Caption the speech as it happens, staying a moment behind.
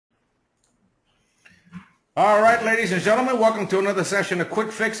All right, ladies and gentlemen, welcome to another session of Quick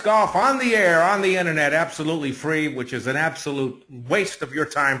Fix Golf on the air, on the internet, absolutely free, which is an absolute waste of your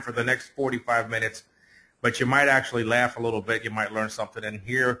time for the next 45 minutes. But you might actually laugh a little bit. You might learn something. And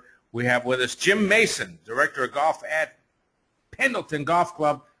here we have with us Jim Mason, Director of Golf at Pendleton Golf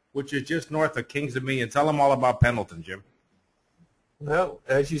Club, which is just north of Kings of Me. And tell them all about Pendleton, Jim. Well,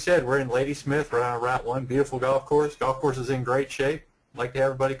 as you said, we're in Ladysmith, right on Route 1. Beautiful golf course. Golf course is in great shape. I'd like to have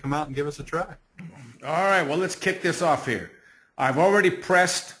everybody come out and give us a try. All right, well, let's kick this off here. I've already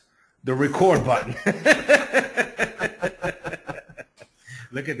pressed the record button.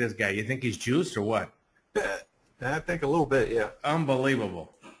 Look at this guy. You think he's juiced or what? I think a little bit, yeah.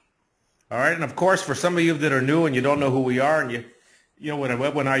 Unbelievable. All right, and of course, for some of you that are new and you don't know who we are, and you know, with a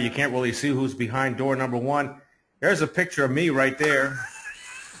webinar, you can't really see who's behind door number one. There's a picture of me right there.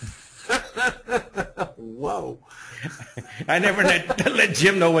 Whoa. I never let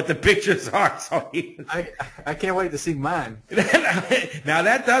Jim know what the pictures are. So I can't wait to see mine. Now,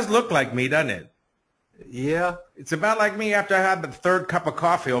 that does look like me, doesn't it? Yeah. It's about like me after I had the third cup of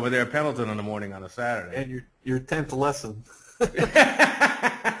coffee over there at Pendleton in the morning on a Saturday. And your 10th lesson.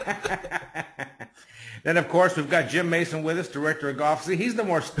 Then, of course, we've got Jim Mason with us, Director of Golf. See, he's the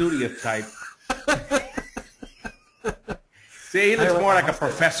more studious type. See, he looks more like a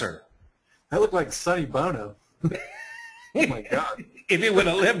professor. I look like Sonny Bono. Oh, my God. If he would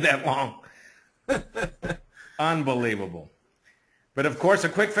have lived that long. Unbelievable. But, of course,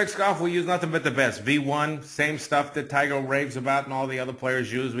 at Quick Fix Golf, we use nothing but the best. V1, same stuff that Tiger raves about and all the other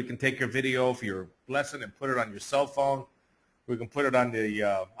players use. We can take your video for your lesson and put it on your cell phone. We can put it on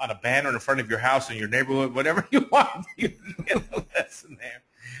a banner in front of your house in your neighborhood, whatever you want. You can get a lesson there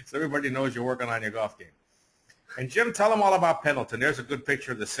so everybody knows you're working on your golf game. And, Jim, tell them all about Pendleton. There's a good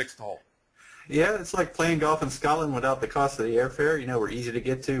picture of the 6th hole. Yeah, it's like playing golf in Scotland without the cost of the airfare. You know, we're easy to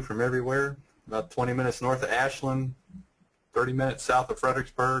get to from everywhere. About 20 minutes north of Ashland, 30 minutes south of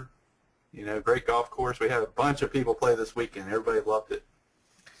Fredericksburg. You know, great golf course. We had a bunch of people play this weekend. Everybody loved it.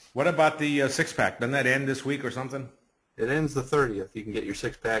 What about the six-pack? Doesn't that end this week or something? It ends the 30th. You can get your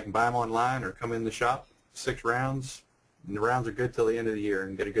six-pack and buy them online or come in the shop. 6 rounds. And the rounds are good till the end of the year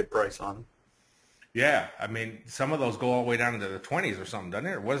and get a good price on them. Yeah, I mean, some of those go all the way down into the 20s or something, doesn't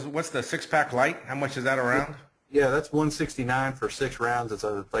it? What's the six-pack light? How much is that a round? Yeah, that's $169 for 6 rounds. It's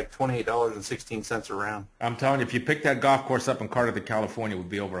like $28.16 a round. I'm telling you, if you pick that golf course up in Carterton, California, it would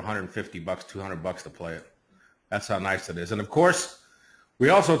be over $150, $200 to play it. That's how nice it is. And, of course, we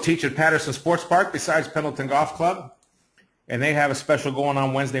also teach at Patterson Sports Park besides Pendleton Golf Club. And they have a special going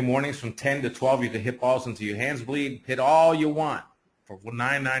on Wednesday mornings from 10 to 12. You can hit balls until your hands bleed. Hit all you want for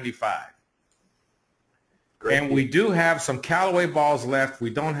 $9.95. And we do have some Callaway balls left. We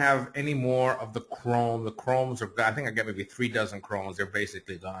don't have any more of the chrome. The chromes are, I think I got maybe 3 dozen chromes. They're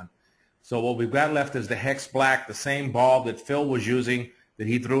basically gone. So what we've got left is the Hex Black, the same ball that Phil was using that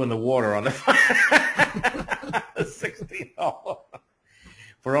he threw in the water on the 16 hole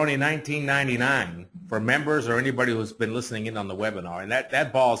for only $19.99 for members or anybody who's been listening in on the webinar. And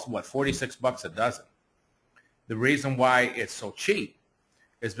that ball's, what, $46 a dozen. The reason why it's so cheap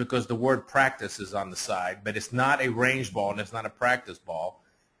is because the word practice is on the side, but it's not a range ball and it's not a practice ball.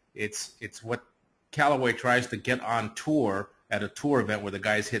 It's what Callaway tries to get on tour at a tour event where the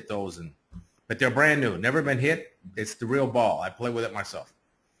guys hit those. But they're brand new, never been hit. It's the real ball. I play with it myself.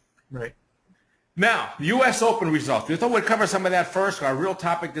 Right. Now, U.S. Open results. We thought we'd cover some of that first. Our real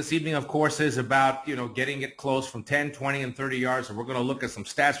topic this evening, of course, is about, you know, getting it close from 10, 20, and 30 yards. And we're going to look at some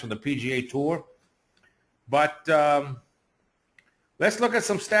stats from the PGA Tour. But let's look at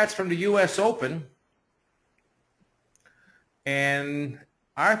some stats from the U.S. Open. And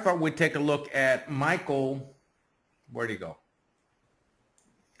I thought we'd take a look at Michael. Where'd he go?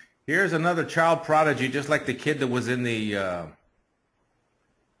 Here's another child prodigy, just like the kid that was in the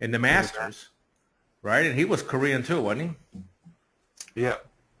Masters, right? And he was Korean too, wasn't he? Yeah.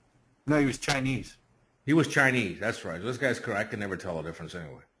 No, he was Chinese. He was Chinese. That's right. This guy's correct. I can never tell the difference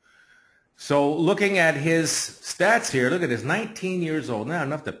anyway. So looking at his stats here, look at this, 19 years old. Not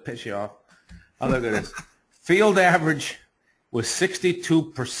enough to piss you off. Oh, look at this. Field average was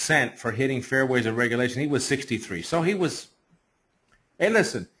 62% for hitting fairways in regulation. He was 63. So he was, hey,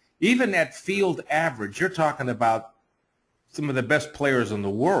 listen, even at field average, you're talking about some of the best players in the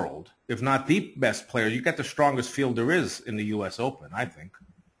world, if not the best player. You got the strongest field there is in the U.S. Open, I think.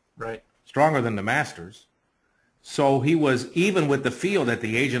 Right. Stronger than the Masters. So he was even with the field at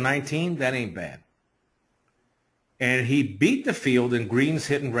the age of 19. That ain't bad. And he beat the field in greens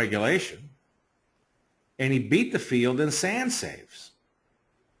hit in regulation. And he beat the field in sand saves.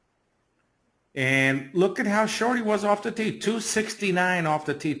 And look at how short he was off the tee. 269 off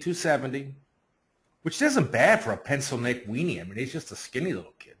the tee, 270. which isn't bad for a pencil neck weenie. I mean, he's just a skinny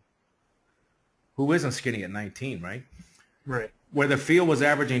little kid. Who isn't skinny at 19, right? Right. Where the field was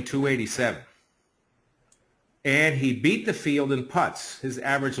averaging 287. And he beat the field in putts. His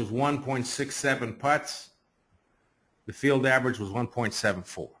average was 1.67 putts. The field average was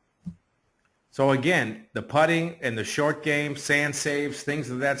 1.74. So again, the putting and the short game, sand saves,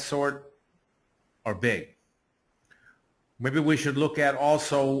 things of that sort are big. Maybe we should look at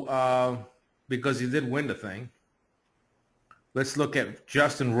also, because he did win the thing, let's look at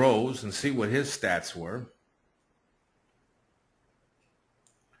Justin Rose and see what his stats were.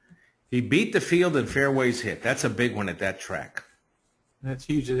 He beat the field in fairways hit. That's a big one at that track. That's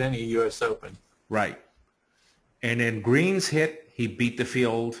huge at any U.S. Open. Right. And then greens hit, he beat the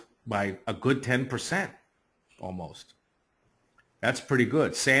field by a good 10%, almost. That's pretty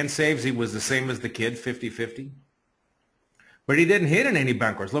good. Sand saves, he was the same as the kid, 50-50. But he didn't hit in any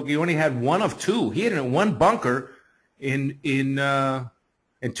bunkers. Look, he only had one of two. He hit in one bunker in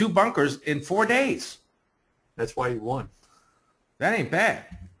 2 bunkers in 4 days. That's why he won. That ain't bad.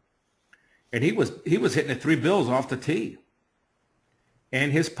 And he was hitting the 3 bills off the tee.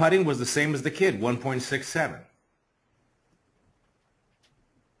 And his putting was the same as the kid, 1.67.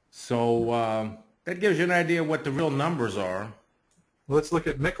 So that gives you an idea what the real numbers are. Let's look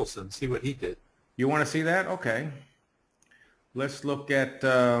at Mickelson, see what he did. You want to see that? Okay. Let's look at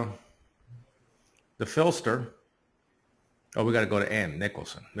the Filster. Oh, we got to go to N.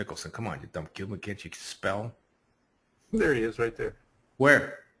 Nicholson. Mickelson, come on, you dumb kid. Can't you spell? There he is right there.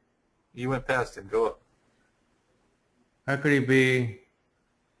 Where? You went past him. Go up. How could he be?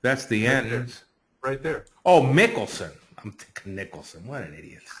 That's the Right end. there. Right there. Oh, Mickelson. I'm thinking Nicholson. What an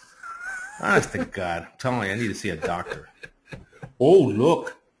idiot. Honest to God. I'm telling you, I need to see a doctor. Oh,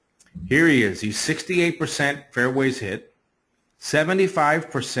 look. Here he is. He's 68% fairways hit,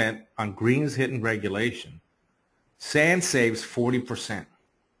 75% on greens hit in regulation. Sand saves 40%.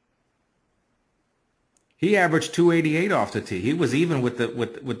 He averaged 288 off the tee. He was even with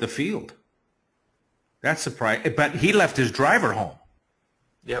the field. That's surprising. But he left his driver home.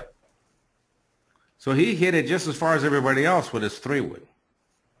 Yep. So he hit it just as far as everybody else with his 3-wood.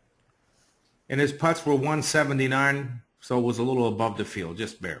 And his putts were 179, so it was a little above the field,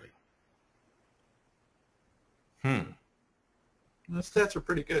 just barely. The stats are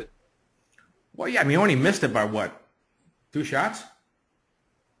pretty good. Well, yeah, I mean, he only missed it by what? 2 shots?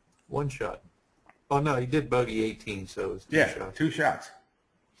 1 shot. Oh, no, he did bogey 18, so it was 2 shots. 2 shots.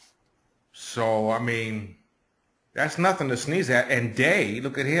 So, I mean, that's nothing to sneeze at. And Day,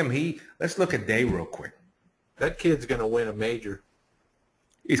 look at him. Let's look at Day real quick. That kid's going to win a major.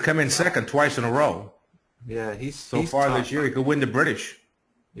 He's come in second twice in a row. Yeah, he's so far top. This year. He could win the British.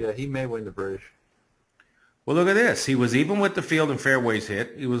 Yeah, he may win the British. Well, look at this. He was even with the field in fairways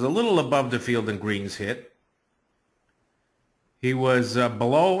hit. He was a little above the field in greens hit. He was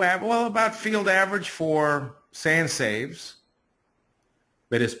below, well, about field average for sand saves.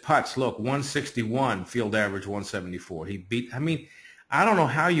 But his putts, look, 161, field average 174. He beat, I mean, I don't know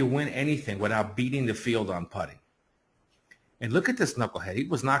how you win anything without beating the field on putting. And look at this knucklehead. He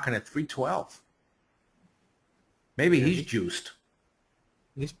was knocking at 312. Maybe he's juiced.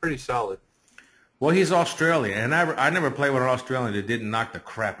 He's pretty solid. Well, he's Australian, and I never played with an Australian that didn't knock the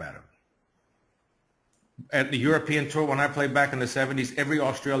crap out of him. At the European Tour, when I played back in the 70s, every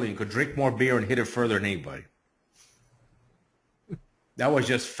Australian could drink more beer and hit it further than anybody. That was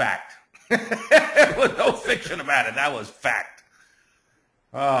just fact. There was no fiction about it. That was fact.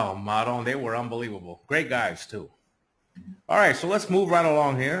 Oh, Madon, they were unbelievable. Great guys, too. All right, so let's move right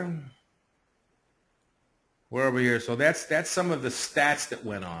along here. We're over here. So that's some of the stats that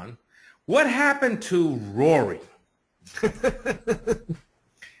went on. What happened to Rory?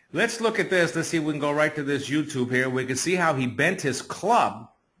 Let's look at this. Let's see if we can go right to this YouTube here. We can see how he bent his club.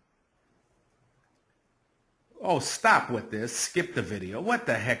 Oh, stop with this. Skip the video. What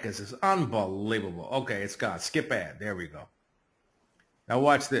the heck is this? Unbelievable. Okay, it's gone. Skip ad. There we go. Now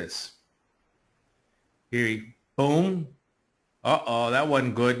watch this. Here, boom. Uh-oh, that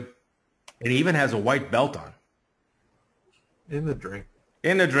wasn't good. And he even has a white belt on. In the drink.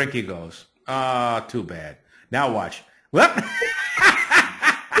 In the drink he goes. Ah, too bad. Now watch. Well,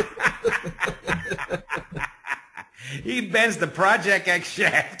 he bends the Project X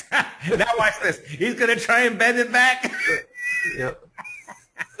shaft. Now watch this. He's going to try and bend it back. Yep.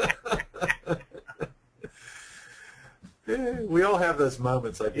 We all have those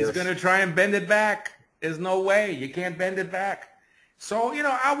moments, I guess. He's going to try and bend it back. There's no way. You can't bend it back. So, you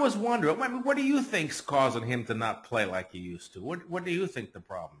know, I was wondering, what do you think's causing him to not play like he used to? What do you think the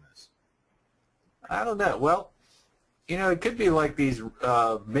problem is? I don't know. Well, You know, it could be like these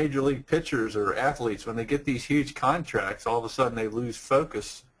major league pitchers or athletes when they get these huge contracts. All of a sudden, they lose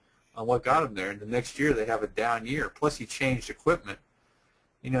focus on what got them there, and the next year they have a down year. Plus, he changed equipment.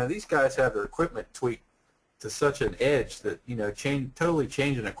 You know, these guys have their equipment tweaked to such an edge that totally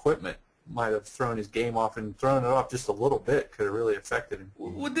changing equipment might have thrown his game off, and thrown it off just a little bit could have really affected him.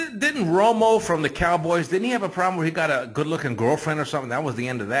 Well, didn't Romo from the Cowboys, didn't he have a problem where he got a good-looking girlfriend or something? That was the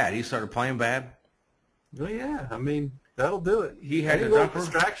end of that. He started playing bad. Well, yeah, I mean, that'll do it. He had a a little dumper?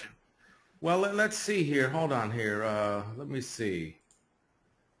 distraction. Well, let's see here. Hold on here. Let me see.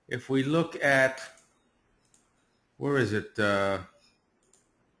 If we look at, where is it? Oh,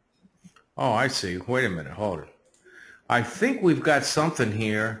 I see. Wait a minute. Hold it. I think we've got something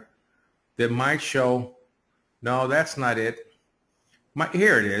here that might show. No, that's not it.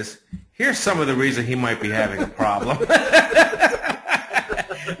 Here it is. Here's some of the reason he might be having a problem. Look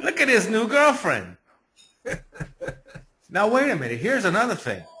at his new girlfriend. Now, wait a minute. Here's another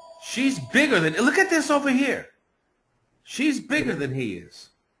thing. She's bigger than, look at this over here. She's bigger than he is.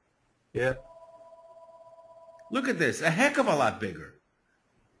 Yeah. Look at this. A heck of a lot bigger.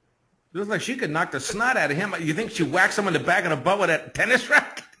 Looks like she could knock the snot out of him. You think she whacks him in the back of the butt with that tennis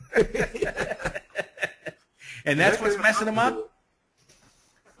racket? And that's what's messing him up?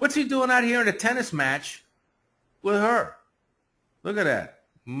 What's he doing out here in a tennis match with her? Look at that.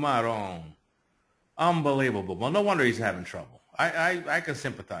 Maron. Unbelievable. Well, no wonder he's having trouble. I can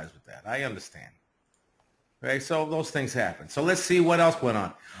sympathize with that. I understand. Okay, so those things happen. So let's see what else went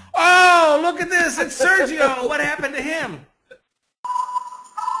on. Oh, look at this. It's Sergio. What happened to him?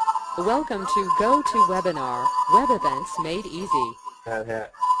 Welcome to GoToWebinar, web events made easy. That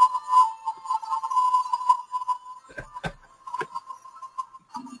hat.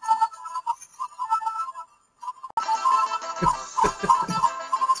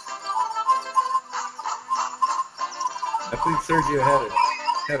 I think Sergio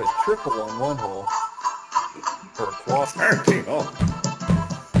had a triple on one hole. Or a quad. Sergio.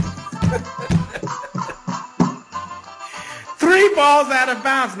 3 balls out of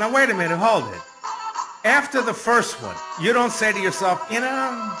bounds. Now, wait a minute. Hold it. After the first one, you don't say to yourself, give me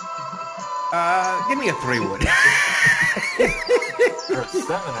a 3-wood.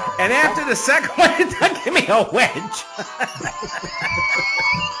 And after the second one, give me a wedge.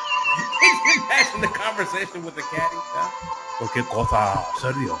 Can you imagine the conversation with the caddy? ¿Qué cosa,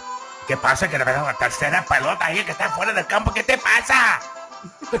 Sergio? ¿Qué pasa que le ves la tercera pelota ahí que está fuera del campo? ¿Qué te pasa?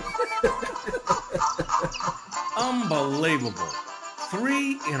 Unbelievable.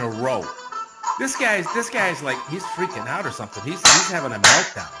 3 in a row. This guy's like, he's freaking out or something. He's having a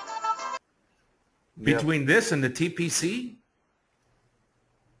meltdown. Between this and the TPC?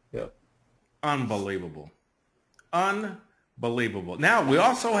 Yep. Unbelievable. Unbelievable. Now, we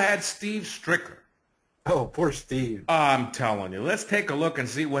also had Steve Stricker. Oh, poor Steve. I'm telling you. Let's take a look and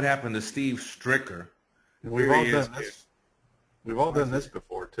see what happened to Steve Stricker. We've all done this. We've all done this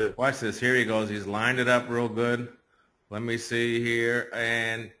before, too. Watch this. Here he goes. He's lined it up real good. Let me see here.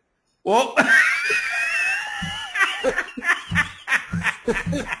 And, whoa. A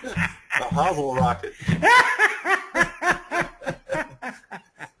hobble rocket.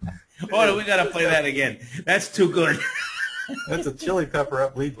 Oh, we got to play that again. That's too good. That's a chili pepper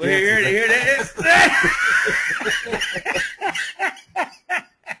up lead. Here it is.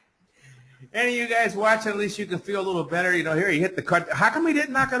 Any of you guys watching, at least you can feel a little better. You know, here he hit the cut. How come he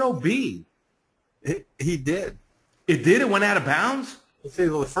didn't knock it OB? He did. It did? It went out of bounds? See,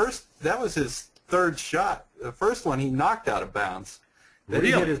 well, that was his third shot. The first one he knocked out of bounds. Then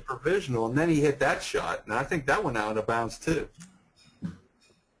he hit his provisional, and then he hit that shot. And I think that went out of bounds, too.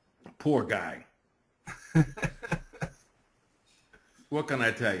 Poor guy. What can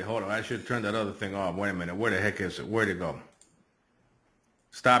I tell you? Hold on. I should turn that other thing off. Wait a minute. Where the heck is it? Where'd it go?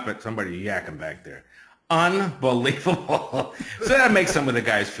 Stop it. Somebody yakking back there. Unbelievable. So that makes some of the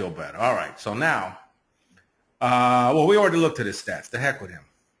guys feel better. All right. So now, well, we already looked at his stats. The heck with him.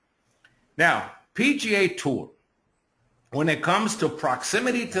 Now, PGA Tour, when it comes to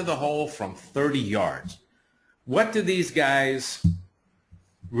proximity to the hole from 30 yards, what do these guys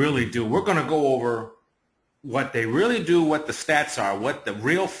really do? We're going to go over what they really do, what the stats are, what the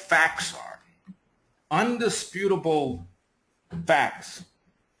real facts are. Undisputable facts.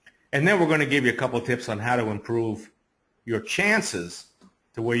 And then we're going to give you a couple of tips on how to improve your chances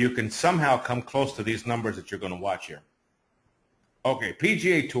to where you can somehow come close to these numbers that you're going to watch here. Okay,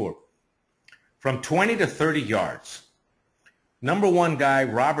 PGA Tour. From 20 to 30 yards. Number 1 guy,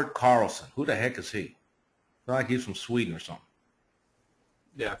 Robert Carlson. Who the heck is he? It's not like he's from Sweden or something.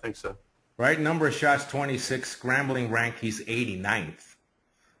 Yeah, I think so. Right? Number of shots, 26. Scrambling rank, he's 89th.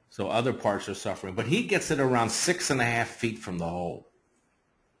 So other parts are suffering. But he gets it around 6.5 feet from the hole.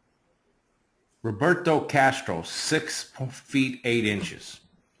 Roberto Castro, 6 feet 8 inches.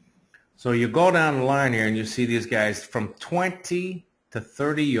 So you go down the line here and you see these guys from 20 to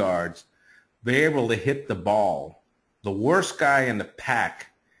 30 yards be able to hit the ball. The worst guy in the pack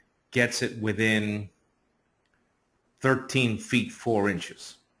gets it within 13 feet 4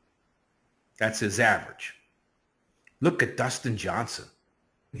 inches. That's his average. Look at Dustin Johnson.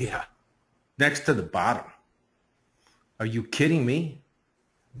 Yeah. Next to the bottom. Are you kidding me?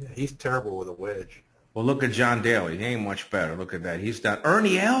 Yeah, he's terrible with a wedge. Well, look at John Daly. He ain't much better. Look at that. He's done.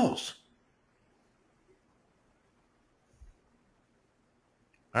 Ernie Els.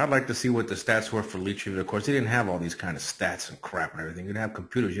 I'd like to see what the stats were for Lee Trevino. Of course, he didn't have all these kind of stats and crap and everything. You didn't have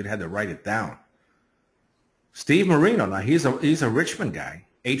computers. You'd have to write it down. Steve Marino. Now, he's a Richmond guy.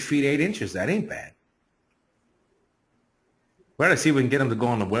 8 feet 8 inches. That ain't bad. We got to see if we can get him to go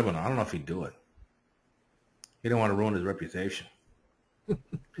on the webinar. I don't know if he'd do it. He don't want to ruin his reputation.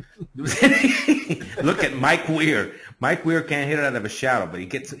 Look at Mike Weir. Mike Weir can't hit it out of a shadow, but he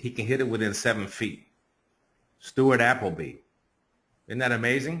can hit it within 7 feet. Stuart Appleby. Isn't that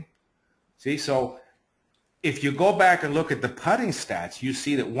amazing? See, so if you go back and look at the putting stats, you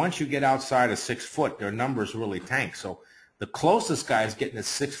see that once you get outside of 6 foot, their numbers really tank. So the closest guy is getting at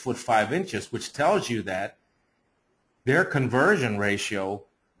 6 foot 5 inches, which tells you that their conversion ratio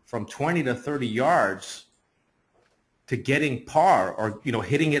from 20 to 30 yards to getting par, or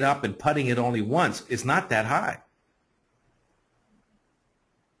hitting it up and putting it only once, is not that high.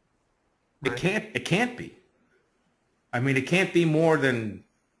 Right. It can't be. I mean, it can't be more than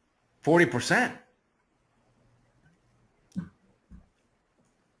 40%.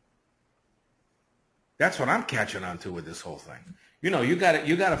 That's what I'm catching on to with this whole thing. You got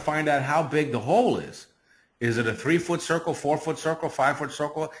to find out how big the hole is. Is it a 3-foot circle, 4-foot circle, 5-foot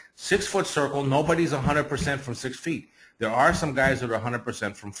circle, 6-foot circle? Nobody's 100% from 6 feet. There are some guys that are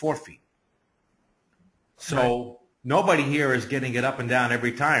 100% from 4 feet. So nobody here is getting it up and down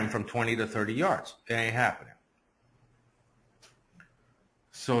every time from 20 to 30 yards. It ain't happening.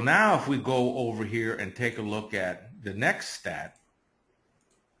 So now if we go over here and take a look at the next stat,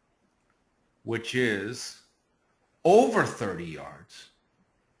 which is over 30 yards.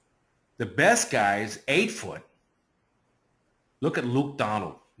 The best guy is 8 foot. Look at Luke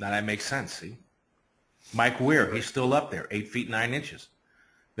Donald. Now that makes sense, see? Mike Weir, he's still up there, 8 feet 9 inches.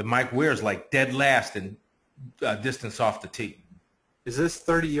 The Mike Weir is like dead last in distance off the tee. Is this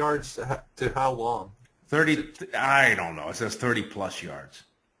 30 yards to how long? 30, I don't know. It says 30 plus yards.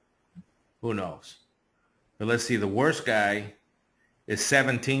 Who knows? But let's see, the worst guy is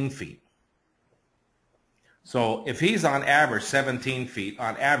 17 feet. So if he's on average 17 feet,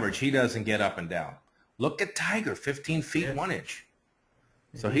 on average, he doesn't get up and down. Look at Tiger, 15 feet 1 inch.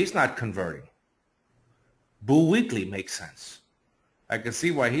 So he's not converting. Boo Weekley makes sense. I can see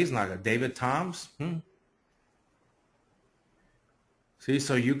why he's not. David Toms? See,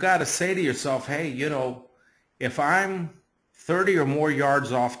 so you got to say to yourself, hey, if I'm 30 or more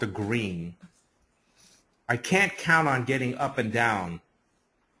yards off the green, I can't count on getting up and down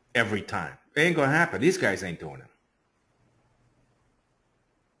every time. It ain't going to happen. These guys ain't doing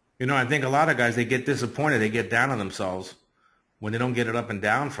it. I think a lot of guys, they get disappointed. They get down on themselves when they don't get it up and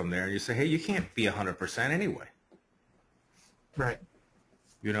down from there. And you say, hey, you can't be 100% anyway. Right.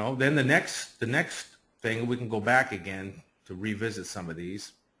 Then the next thing, we can go back again to revisit some of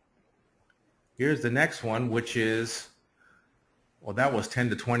these. Here's the next one, which is, well, that was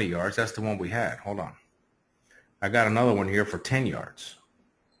 10 to 20 yards. That's the one we had. Hold on. I got another one here for 10 yards.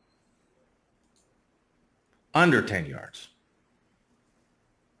 Under 10 yards.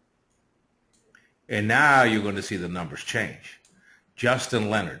 And now you're going to see the numbers change. Justin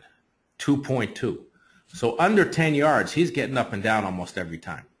Leonard, 2.2. So under 10 yards, he's getting up and down almost every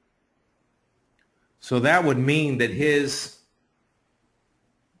time. So that would mean that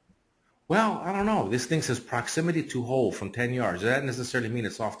well, I don't know. This thing says proximity to hole from 10 yards. Does that necessarily mean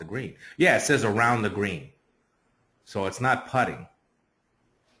it's off the green? Yeah, it says around the green. So it's not putting.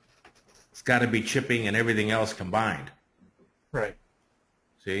 It's got to be chipping and everything else combined. Right.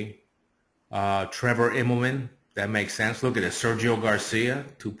 See? Trevor Immelman, that makes sense. Look at it. Sergio Garcia,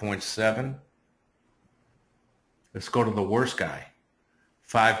 2.7. Let's go to the worst guy,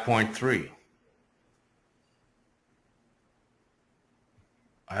 5.3.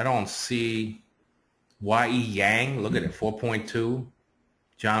 I don't see Y.E. Yang. Look at it, 4.2.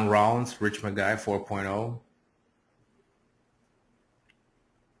 John Rollins, Richmond guy, 4.0.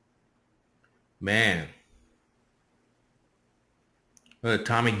 Man. Look at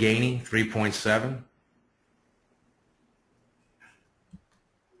Tommy Gainey, 3.7.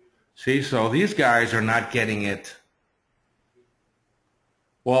 See, so these guys are not getting it.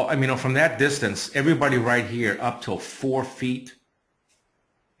 Well, I mean, from that distance, everybody right here up till 4 feet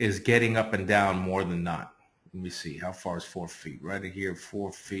is getting up and down more than not. Let me see. How far is 4 feet? Right here,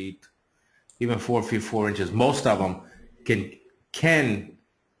 4 feet, even 4 feet, 4 inches. Most of them can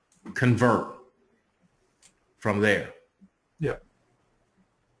convert from there. Yeah.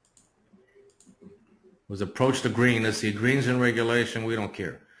 Was approach the green. Let's see. Green's in regulation. We don't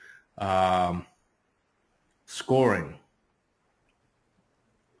care. Scoring.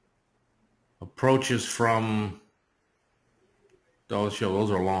 Approaches from those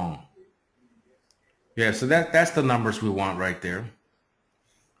are long. Yeah, so that's the numbers we want right there.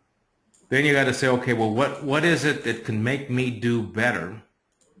 Then you got to say, okay, well, what is it that can make me do better?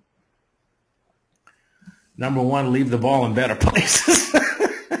 Number one, leave the ball in better places.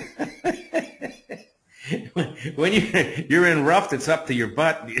 When you're in rough, it's up to your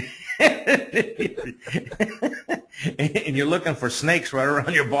butt. And you're looking for snakes right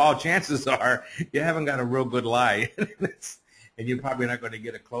around your ball, chances are you haven't got a real good lie. And you're probably not going to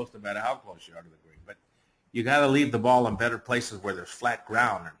get it close no matter how close you are to the green. But you got to leave the ball in better places where there's flat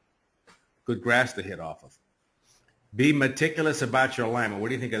ground and good grass to hit off of. Be meticulous about your alignment. What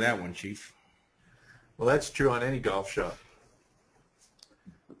do you think of that one, Chief? Well, that's true on any golf shot,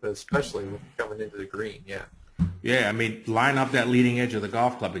 but especially when you're coming into the green, yeah. Yeah, I mean, line up that leading edge of the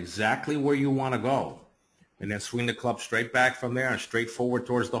golf club exactly where you want to go, and then swing the club straight back from there and straight forward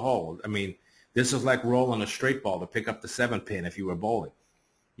towards the hole. I mean, this is like rolling a straight ball to pick up the 7-pin if you were bowling.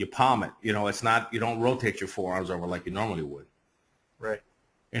 You palm it. You know, it's not, you don't rotate your forearms over like you normally would. Right.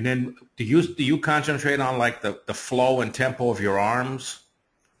 And then do you concentrate on like the flow and tempo of your arms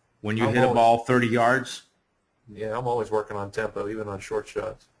when you hit a ball 30 yards? Yeah, I'm always working on tempo, even on short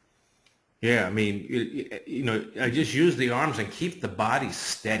shots. Yeah, I mean, you know, I just use the arms and keep the body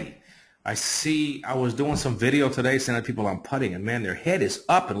steady. I was doing some video today sending people on putting, and man, their head is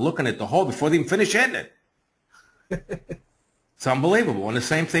up and looking at the hole before they even finish hitting it. It's unbelievable. And the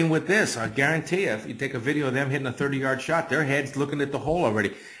same thing with this. I guarantee you, if you take a video of them hitting a 30-yard shot, their head's looking at the hole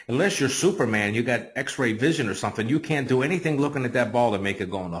already. Unless you're Superman, you got X-ray vision or something, you can't do anything looking at that ball to make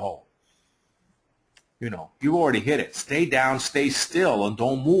it go in the hole. You know, you already hit it. Stay down, stay still, and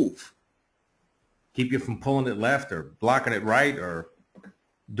don't move. Keep you from pulling it left or blocking it right or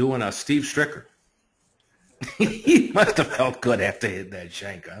doing a Steve Stricker. He must have felt good after hitting that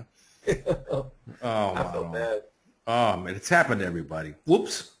shank, huh? I felt bad. Oh, man, it's happened to everybody.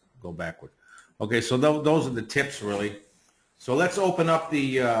 Whoops. Go backward. Okay, so those are the tips, really. So let's open up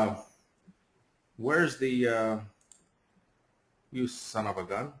the, where's the, you son of a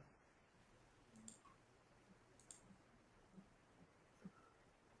gun?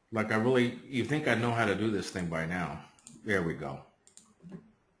 Like you think I know how to do this thing by now. There we go.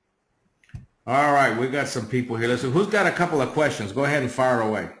 All right, we got some people here. Listen, who's got a couple of questions? Go ahead and fire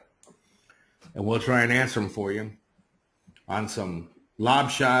away. And we'll try and answer them for you on some lob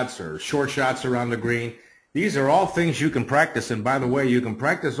shots or short shots around the green. These are all things you can practice. And by the way, you can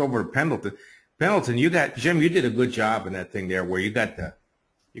practice over at Pendleton. Pendleton, Jim, you did a good job in that thing there where you got the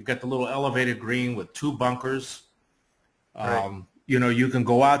little elevated green with 2 bunkers. Right. You know, you can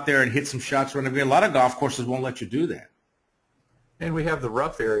go out there and hit some shots around the green. A lot of golf courses won't let you do that. And we have the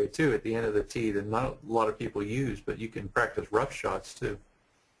rough area, too, at the end of the tee that not a lot of people use, but you can practice rough shots, too.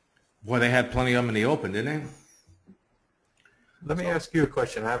 Boy, they had plenty of them in the open, didn't they? Let me ask you a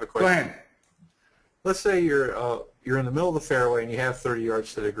question. I have a question. Go ahead. Let's say you're in the middle of the fairway and you have 30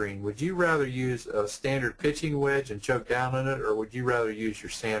 yards to the green. Would you rather use a standard pitching wedge and choke down on it, or would you rather use your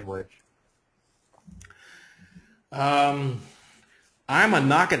sand wedge? I'm a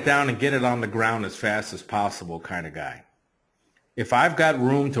knock it down and get it on the ground as fast as possible kind of guy. If I've got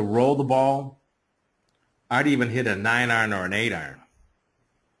room to roll the ball, I'd even hit a 9-iron or an 8-iron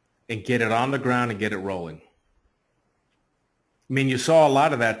and get it on the ground and get it rolling. I mean, you saw a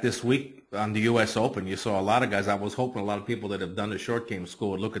lot of that this week on the U.S. Open. You saw a lot of guys. I was hoping a lot of people that have done the short game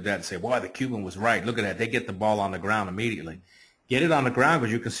school would look at that and say, boy, the Cuban was right. Look at that. They get the ball on the ground immediately. Get it on the ground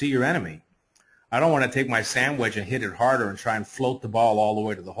because you can see your enemy. I don't want to take my sand wedge and hit it harder and try and float the ball all the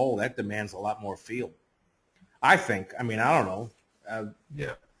way to the hole. That demands a lot more feel. I think. I mean, I don't know.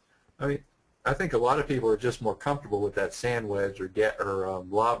 Yeah. I mean, I think a lot of people are just more comfortable with that sand wedge or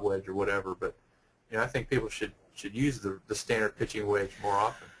lob wedge or whatever, but you know, I think people should use the standard pitching wedge more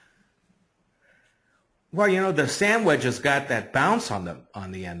often. Well, you know, the sand wedge has got that bounce on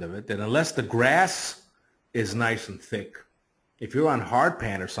the end of it that unless the grass is nice and thick, if you're on hard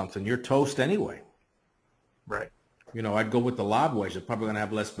pan or something, you're toast anyway. Right. You know, I'd go with the lob wedge. It's probably going to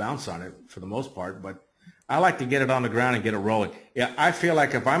have less bounce on it for the most part, but I like to get it on the ground and get it rolling. Yeah, I feel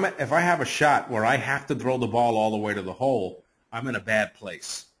like if I have a shot where I have to throw the ball all the way to the hole, I'm in a bad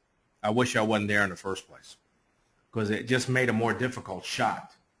place. I wish I wasn't there in the first place because it just made a more difficult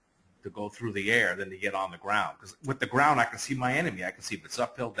shot to go through the air than to get on the ground. Because with the ground, I can see my enemy. I can see if it's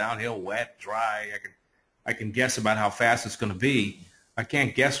uphill, downhill, wet, dry. I can guess about how fast it's going to be. I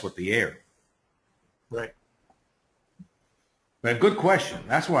can't guess with the air. Right. But good question.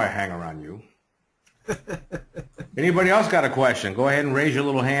 That's why I hang around you. Anybody else got a question? Go ahead and raise your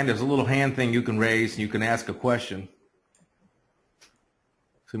little hand. There's a little hand thing you can raise. You can ask a question.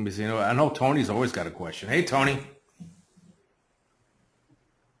 I know Tony's always got a question. Hey, Tony.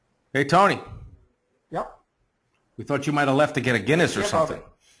 Hey, Tony. Yep. We thought you might have left to get a Guinness or something.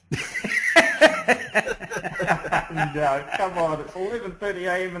 No, come on. It's 11:30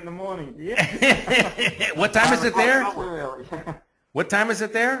 a.m. in the morning. Yeah. What time is it there? Too early. What time is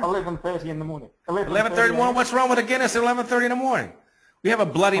it there? 11:30 in the morning. 11:30 in the morning? What's wrong with a Guinness at 11:30 in the morning? We have a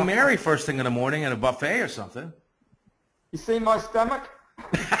Bloody Mary first thing in the morning and a buffet or something. You see my stomach?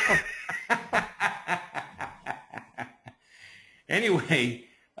 Anyway,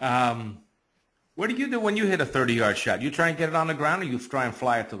 what do you do when you hit a 30-yard shot? You try and get it on the ground or you try and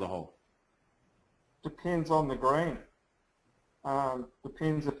fly it to the hole? Depends on the green.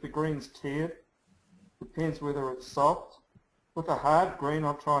 Depends if the green's tiered. Depends whether it's soft. With a hard green,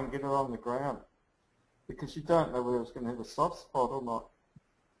 I'll try and get it on the ground because you don't know whether it's going to have a soft spot or not.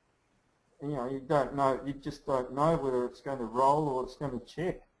 You know, you don't know. You just don't know whether it's going to roll or it's going to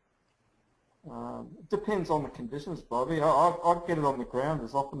check. It depends on the conditions, Bobby. I'll get it on the ground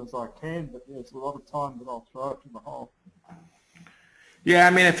as often as I can, but there's a lot of time that I'll throw it to the hole. Yeah, I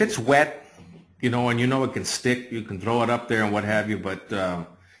mean, if it's wet, you know, and you know it can stick, you can throw it up there and what have you, but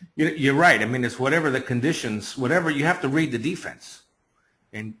you're right. I mean, it's whatever the conditions, whatever, you have to read the defense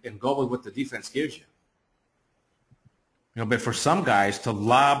and go with what the defense gives you. You know, but for some guys to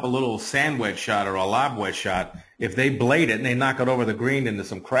lob a little sand wedge shot or a lob wedge shot, if they blade it and they knock it over the green into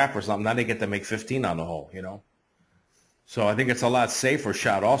some crap or something, now they get to make 15 on the hole, you know. So I think it's a lot safer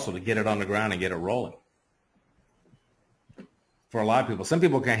shot also to get it on the ground and get it rolling. For a lot of people. Some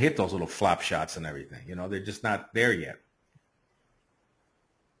people can't hit those little flop shots and everything, you know. They're just not there yet.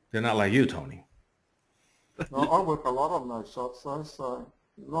 They're not like you, Tony. Well, I work a lot on those shots, though, so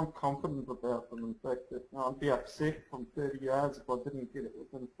I'm confident about them. In fact, that I'd be upset from 30 yards if I didn't get it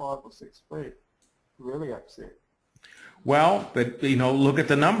within 5 or 6 feet. Really upset. Well, but, you know, look at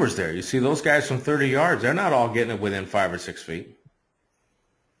the numbers there. You see those guys from 30 yards, they're not all getting it within 5 or 6 feet.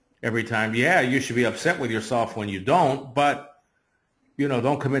 Every time, yeah, you should be upset with yourself when you don't, but, you know,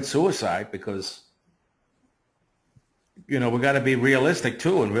 don't commit suicide because, you know, we got to be realistic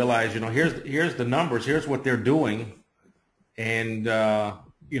too and realize, you know, here's the numbers, here's what they're doing, and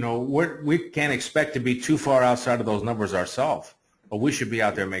you know, we can't expect to be too far outside of those numbers ourselves, but we should be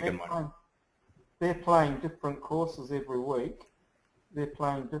out there making money. They're playing different courses every week. They're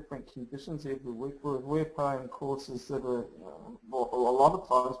playing different conditions every week, whereas we're playing courses that are, well, a lot of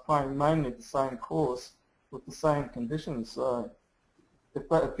times playing mainly the same course with the same conditions. So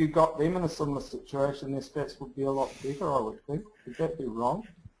if you got them in a similar situation, their stats would be a lot better, I would think. Would that be wrong?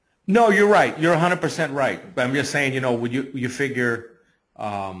 No, you're right. You're 100% right. But I'm just saying, you know, when you figure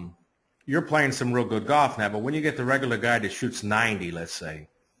you're playing some real good golf now, but when you get the regular guy that shoots 90, let's say,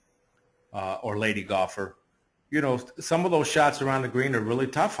 or lady golfer, you know, some of those shots around the green are really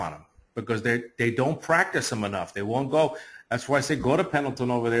tough on them because they don't practice them enough. They won't go. That's why I say go to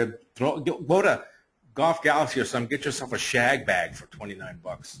Pendleton over there. Go to Golf Galaxy or something. Get yourself a shag bag for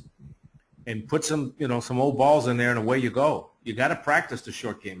 $29 and put some, you know, some old balls in there and away you go. You got to practice the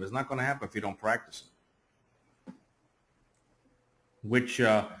short game. It's not going to happen if you don't practice it. Which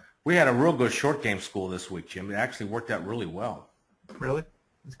we had a real good short game school this week, Jim. It actually worked out really well. Really?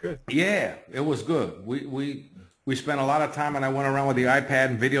 That's good. Yeah, it was good. We spent a lot of time, and I went around with the iPad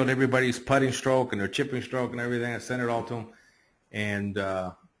and videoed everybody's putting stroke and their chipping stroke and everything. I sent it all to them, and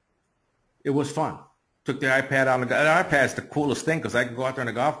it was fun. Took the iPad out. The iPad's the coolest thing because I can go out there on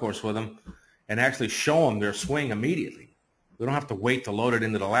the golf course with them and actually show them their swing immediately. We don't have to wait to load it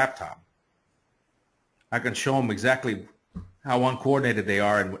into the laptop. I can show them exactly how uncoordinated they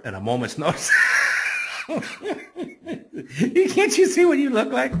are in a moment's notice. Can't you see what you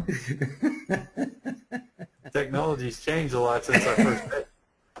look like? Technology's changed a lot since I first met.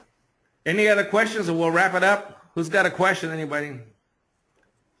 Any other questions, or we'll wrap it up? Who's got a question? Anybody?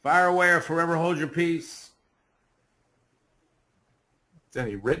 Fire away or forever hold your peace. Is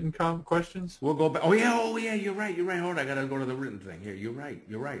any written questions? We'll go back. Oh yeah, you're right. Hold on, I got to go to the written thing. Here, you're right.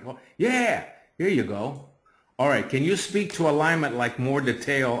 Oh, yeah, here you go. All right, can you speak to alignment like more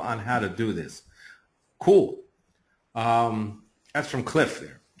detail on how to do this? Cool. That's from Cliff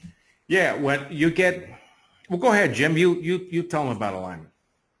there. Yeah, when you get, well, go ahead, Jim. You tell them about alignment.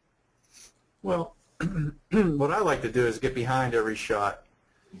 Well, what I like to do is get behind every shot.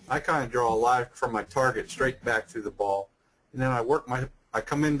 I kind of draw a line from my target straight back through the ball, and then I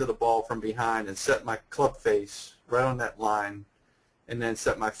come into the ball from behind and set my club face right on that line, and then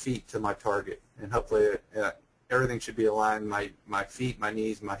set my feet to my target, and hopefully everything should be aligned. My feet, my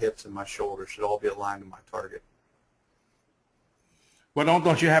knees, my hips, and my shoulders should all be aligned to my target. Well,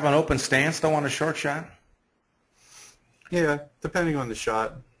 don't you have an open stance though on a short shot? Yeah, depending on the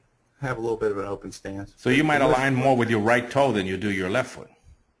shot, I have a little bit of an open stance. So you might align more with your right toe than you do your left foot.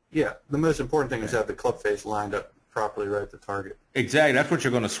 Yeah, the most important thing is to have the club face lined up properly right at the target. Exactly. That's what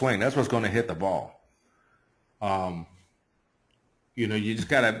you're going to swing. That's what's going to hit the ball. You know, you just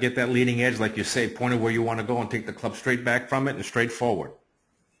got to get that leading edge, like you say, pointed where you want to go and take the club straight back from it and straight forward.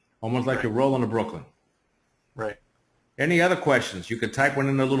 Almost like you're rolling to Brooklyn. Right. Any other questions? You can type one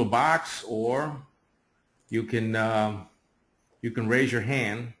in the little box, or you can raise your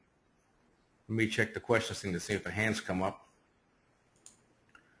hand. Let me check the questions thing to see if the hands come up.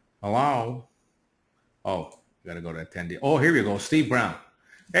 Hello? Oh, you got to go to attendee. Oh, here you go, Steve Brown.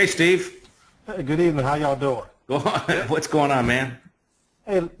 Hey, Steve. Hey, good evening. How y'all doing? Go on. What's going on, man?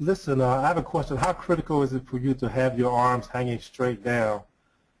 Hey, listen, I have a question. How critical is it for you to have your arms hanging straight down?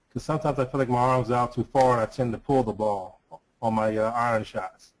 Because sometimes I feel like my arms are out too far and I tend to pull the ball on my iron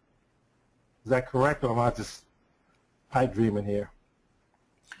shots. Is that correct, or am I just pipe dreaming here?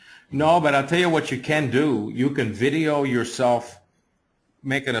 No, but I'll tell you what you can do. You can video yourself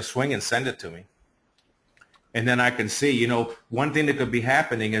making a swing and send it to me. And then I can see, you know, one thing that could be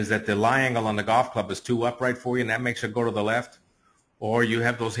happening is that the lie angle on the golf club is too upright for you, and that makes it go to the left. Or you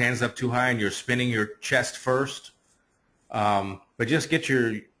have those hands up too high and you're spinning your chest first. But just get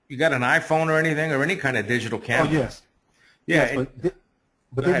you got an iPhone or anything, or any kind of digital camera? Oh, yes. Yeah. Yes,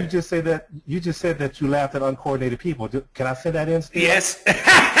 but then you just said that you laughed at uncoordinated people. Can I say that in still? Yes.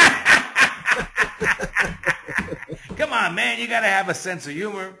 Come on, man. You got to have a sense of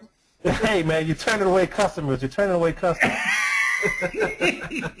humor. Hey, man, you're turning away customers. You're turning away customers.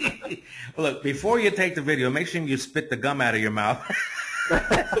 Look, before you take the video, make sure you spit the gum out of your mouth.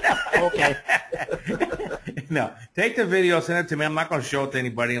 Okay. No, take the video, send it to me. I'm not going to show it to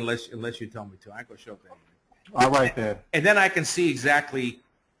anybody unless you tell me to. I ain't going to show it to anybody. All right, then. And then I can see exactly,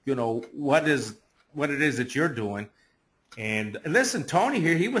 you know, what it is that you're doing. And listen, Tony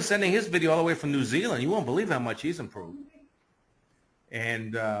here, he was sending his video all the way from New Zealand. You won't believe how much he's improved.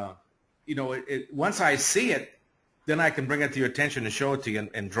 And, you know, once I see it, then I can bring it to your attention and show it to you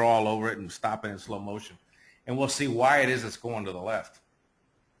and draw all over it and stop it in slow motion. And we'll see why it is it's going to the left.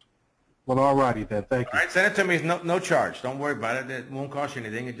 Well, all righty then. Thank you. All right, send it to me. No charge. Don't worry about it. It won't cost you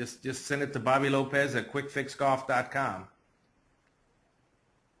anything. Just send it to Bobby Lopez at quickfixgolf.com.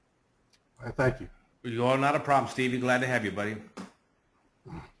 All right, thank you. You're not a problem, Stevie. Glad to have you, buddy.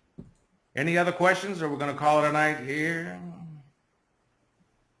 Any other questions, or we're going to call it a night here?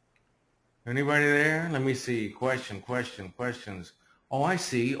 Anybody there? Let me see. Questions. Oh, I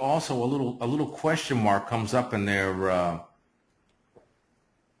see. Also, a little question mark comes up in their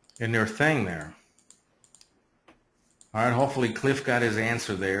thing there. All right. Hopefully, Cliff got his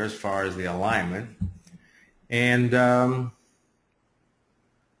answer there as far as the alignment, and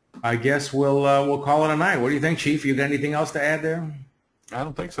I guess we'll call it a night. What do you think, Chief? You got anything else to add there? I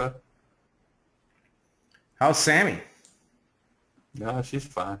don't think so. How's Sammy? No, she's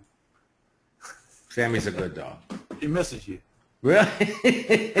fine. Sammy's a good dog. She misses you. Really?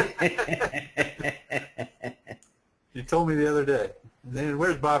 You told me the other day. Then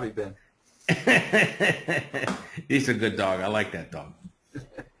where's Bobby been? He's a good dog. I like that dog.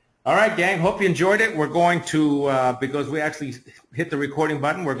 All right, gang. Hope you enjoyed it. We're going to, because we actually hit the recording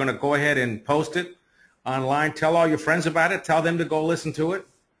button, we're going to go ahead and post it online. Tell all your friends about it. Tell them to go listen to it.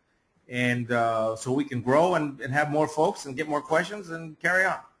 And so we can grow and have more folks and get more questions and carry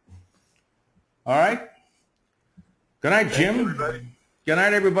on. All right. Good night, Jim. Thanks, everybody. Good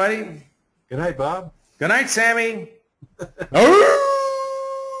night, everybody. Good night, Bob. Good night, Sammy.